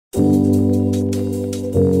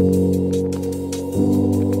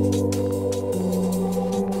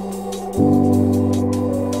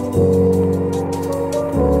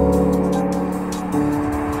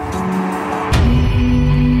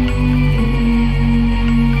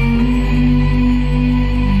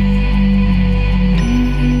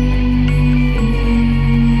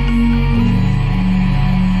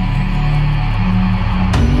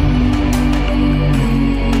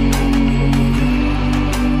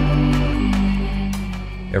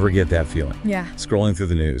Ever get that feeling? Yeah. Scrolling through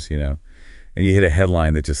the news, and you hit a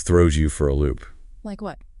headline that just throws you for a loop. Like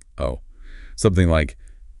what? Oh, something like,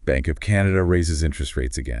 Bank of Canada raises interest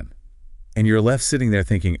rates again. And you're left sitting there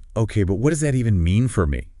thinking, okay, but what does that even mean for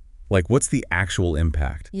me? Like, what's the actual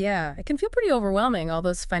impact? Yeah, it can feel pretty overwhelming, all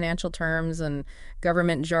those financial terms and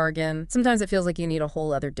government jargon. Sometimes it feels like you need a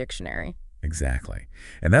whole other dictionary. Exactly.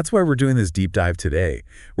 And that's why we're doing this deep dive today.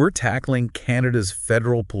 We're tackling Canada's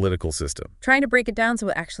federal political system. Trying to break it down so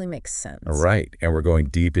it actually makes sense. Right. And we're going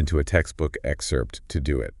deep into a textbook excerpt to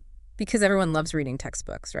do it. Because everyone loves reading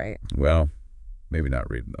textbooks, right? Well, maybe not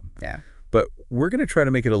reading them. Yeah. But we're going to try to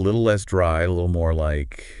make it a little less dry, a little more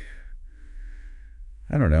like,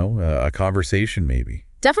 I don't know, a conversation maybe.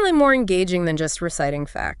 Definitely more engaging than just reciting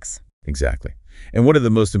facts. Exactly. And one of the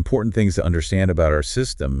most important things to understand about our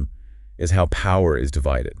system is how power is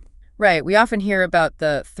divided. Right. We often hear about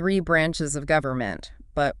the 3 branches of government,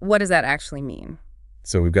 but what does that actually mean?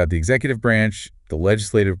 So we've got the executive branch, the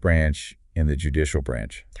legislative branch, and the judicial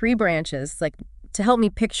branch. 3 branches. Like, to help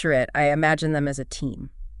me picture it, I imagine them as a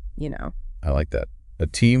team, I like that. A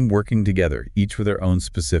team working together, each with their own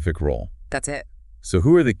specific role. That's it. So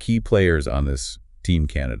who are the key players on this Team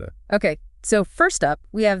Canada? Okay. So first up,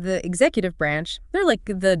 we have the executive branch. They're like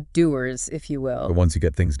the doers, if you will. The ones who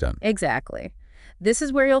get things done. Exactly. This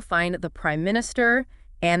is where you'll find the Prime Minister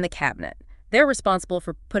and the Cabinet. They're responsible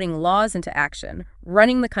for putting laws into action,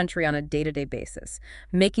 running the country on a day-to-day basis,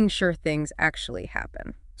 making sure things actually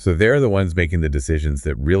happen. So they're the ones making the decisions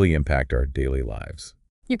that really impact our daily lives.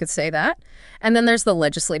 You could say that. And then there's the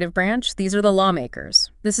legislative branch. These are the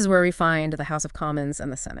lawmakers. This is where we find the House of Commons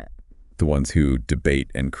and the Senate. The ones who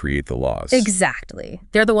debate and create the laws. Exactly.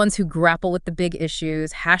 They're the ones who grapple with the big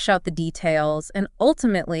issues, hash out the details, and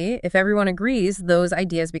ultimately, if everyone agrees, those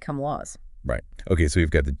ideas become laws. Right. Okay, so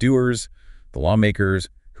we've got the doers, the lawmakers.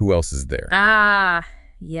 Who else is there? Ah,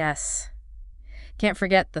 yes. Can't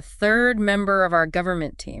forget the 3rd member of our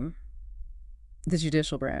government team, the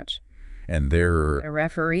judicial branch. And they're... The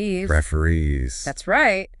referees. Referees. That's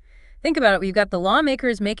right. Think about it. We've got the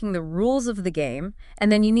lawmakers making the rules of the game,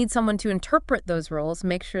 and then you need someone to interpret those rules,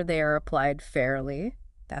 make sure they are applied fairly.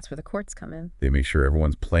 That's where the courts come in. They make sure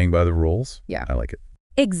everyone's playing by the rules? Yeah. I like it.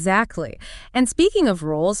 Exactly. And speaking of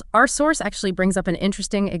rules, our source actually brings up an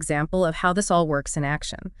interesting example of how this all works in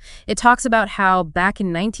action. It talks about how back in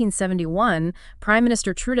 1971, Prime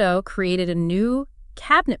Minister Trudeau created a new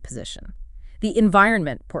cabinet position. The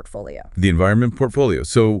environment portfolio. The environment portfolio.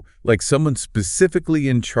 So, like someone specifically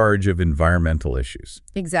in charge of environmental issues.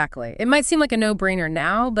 Exactly. It might seem like a no-brainer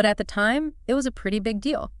now, but at the time, it was a pretty big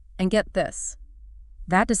deal. And get this.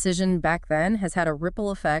 That decision back then has had a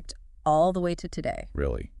ripple effect all the way to today.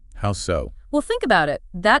 Really? How so? Well, think about it.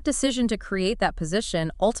 That decision to create that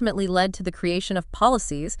position ultimately led to the creation of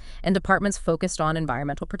policies and departments focused on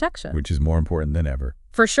environmental protection. Which is more important than ever.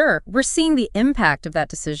 For sure. We're seeing the impact of that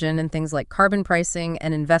decision in things like carbon pricing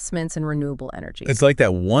and investments in renewable energy. It's like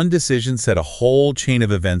that one decision set a whole chain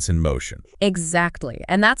of events in motion. Exactly.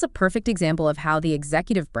 And that's a perfect example of how the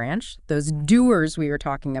executive branch, those doers we were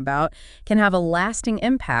talking about, can have a lasting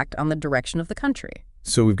impact on the direction of the country.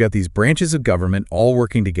 So we've got these branches of government all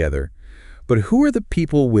working together, but who are the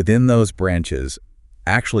people within those branches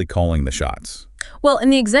actually calling the shots? Well, in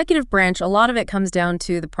the executive branch, a lot of it comes down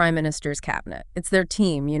to the Prime Minister's cabinet. It's their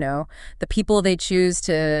team, the people they choose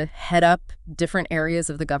to head up different areas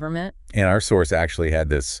of the government. And our source actually had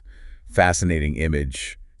this fascinating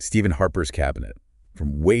image, Stephen Harper's cabinet,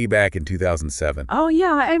 from way back in 2007. Oh,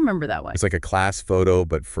 yeah, I remember that one. It's like a class photo,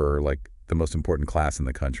 but for like the most important class in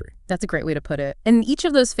the country. That's a great way to put it. And each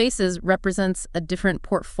of those faces represents a different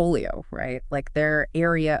portfolio, right? Like their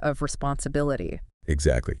area of responsibility.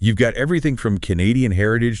 Exactly. You've got everything from Canadian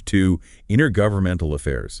heritage to intergovernmental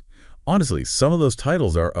affairs. Honestly, some of those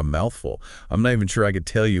titles are a mouthful. I'm not even sure I could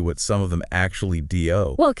tell you what some of them actually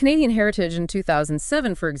do. Well, Canadian heritage in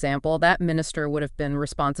 2007, for example, that minister would have been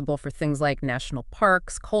responsible for things like national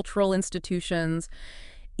parks, cultural institutions.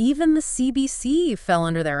 Even the CBC fell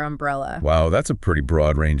under their umbrella. Wow, that's a pretty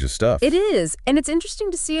broad range of stuff. It is. And it's interesting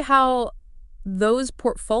to see how those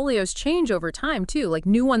portfolios change over time, too. Like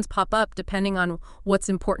new ones pop up depending on what's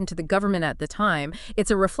important to the government at the time. It's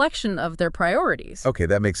a reflection of their priorities. Okay,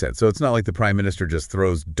 that makes sense. So it's not like the Prime Minister just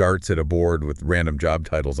throws darts at a board with random job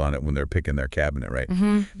titles on it when they're picking their cabinet, right?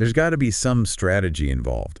 Mm-hmm. There's got to be some strategy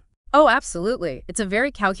involved. Oh, absolutely. It's a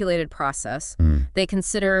very calculated process. They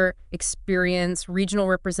consider experience, regional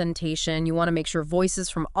representation. You want to make sure voices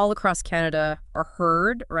from all across Canada are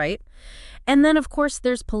heard, right? And then, of course,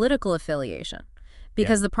 there's political affiliation.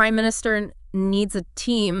 because the prime minister needs a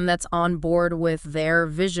team that's on board with their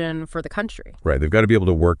vision for the country. Right. They've got to be able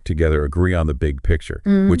to work together, agree on the big picture,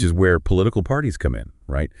 which is where political parties come in,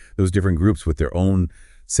 right? Those different groups with their own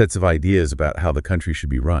sets of ideas about how the country should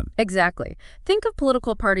be run. Exactly. Think of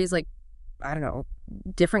political parties like, I don't know,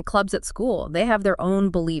 different clubs at school. They have their own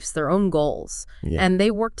beliefs, their own goals, and they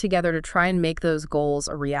work together to try and make those goals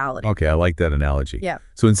a reality. Okay, I like that analogy. Yeah.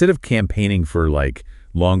 So instead of campaigning for like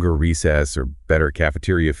longer recess or better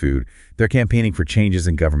cafeteria food, they're campaigning for changes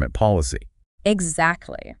in government policy.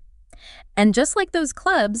 Exactly. And just like those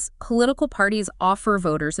clubs, political parties offer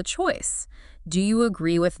voters a choice. Do you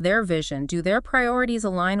agree with their vision? Do their priorities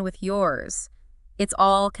align with yours? It's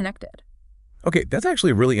all connected. Okay, that's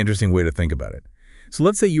actually a really interesting way to think about it. So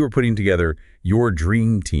let's say you were putting together your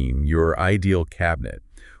dream team, your ideal cabinet.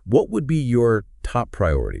 What would be your top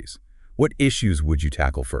priorities? What issues would you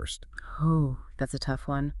tackle first? Oh, that's a tough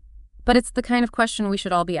one. But it's the kind of question we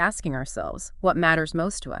should all be asking ourselves. What matters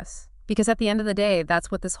most to us? Because at the end of the day,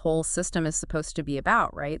 that's what this whole system is supposed to be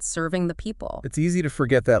about, right? Serving the people. It's easy to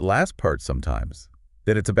forget that last part sometimes,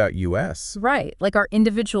 that it's about U.S. Right, like our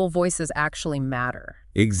individual voices actually matter.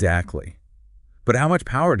 Exactly. But how much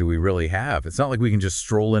power do we really have? It's not like we can just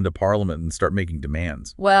stroll into Parliament and start making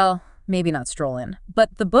demands. Well, maybe not stroll in.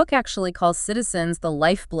 But the book actually calls citizens the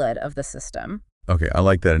lifeblood of the system. Okay, I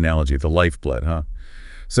like that analogy, the lifeblood, huh?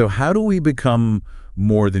 So how do we become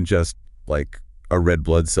more than just like a red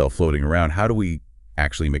blood cell floating around? How do we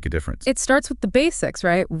actually make a difference? It starts with the basics,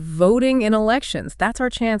 right? Voting in elections. That's our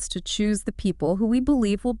chance to choose the people who we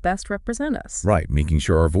believe will best represent us. Right, making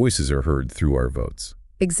sure our voices are heard through our votes.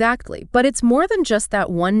 Exactly. But it's more than just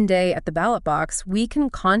that one day at the ballot box. We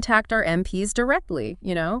can contact our MPs directly,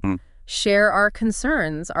 share our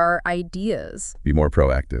concerns, our ideas. Be more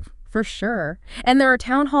proactive. For sure. And there are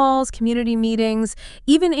town halls, community meetings,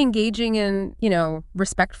 even engaging in,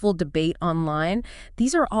 respectful debate online.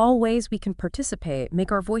 These are all ways we can participate,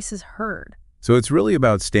 make our voices heard. So it's really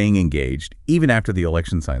about staying engaged, even after the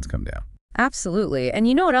election signs come down. Absolutely. And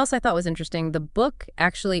you know what else I thought was interesting? The book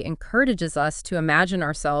actually encourages us to imagine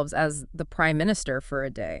ourselves as the prime minister for a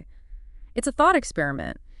day. It's a thought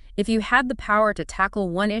experiment. If you had the power to tackle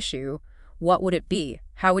one issue, what would it be?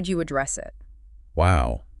 How would you address it?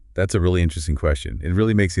 Wow. That's a really interesting question. It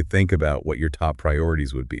really makes you think about what your top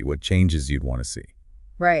priorities would be, what changes you'd want to see.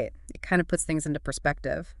 Right. It kind of puts things into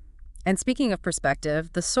perspective. And speaking of perspective,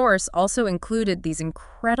 the source also included these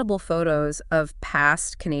incredible photos of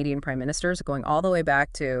past Canadian prime ministers going all the way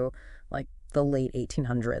back to, like, the late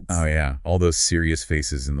 1800s. Oh, yeah. All those serious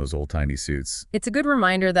faces in those old-timey suits. It's a good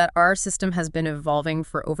reminder that our system has been evolving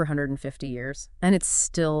for over 150 years, and it's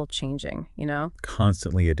still changing,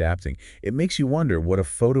 Constantly adapting. It makes you wonder what a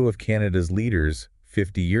photo of Canada's leaders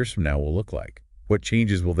 50 years from now will look like. What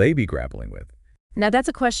changes will they be grappling with? Now, that's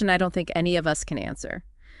a question I don't think any of us can answer.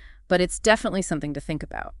 But it's definitely something to think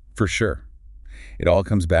about. For sure. It all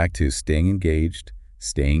comes back to staying engaged,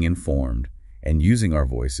 staying informed, and using our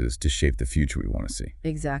voices to shape the future we want to see.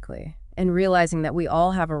 Exactly. And realizing that we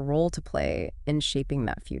all have a role to play in shaping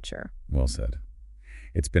that future. Well said.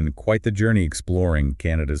 It's been quite the journey exploring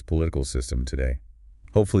Canada's political system today.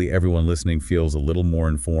 Hopefully everyone listening feels a little more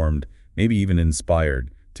informed, maybe even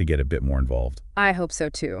inspired to get a bit more involved. I hope so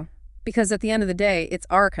too. Because at the end of the day, it's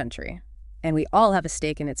our country. And we all have a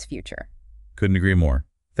stake in its future. Couldn't agree more.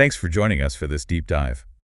 Thanks for joining us for this deep dive.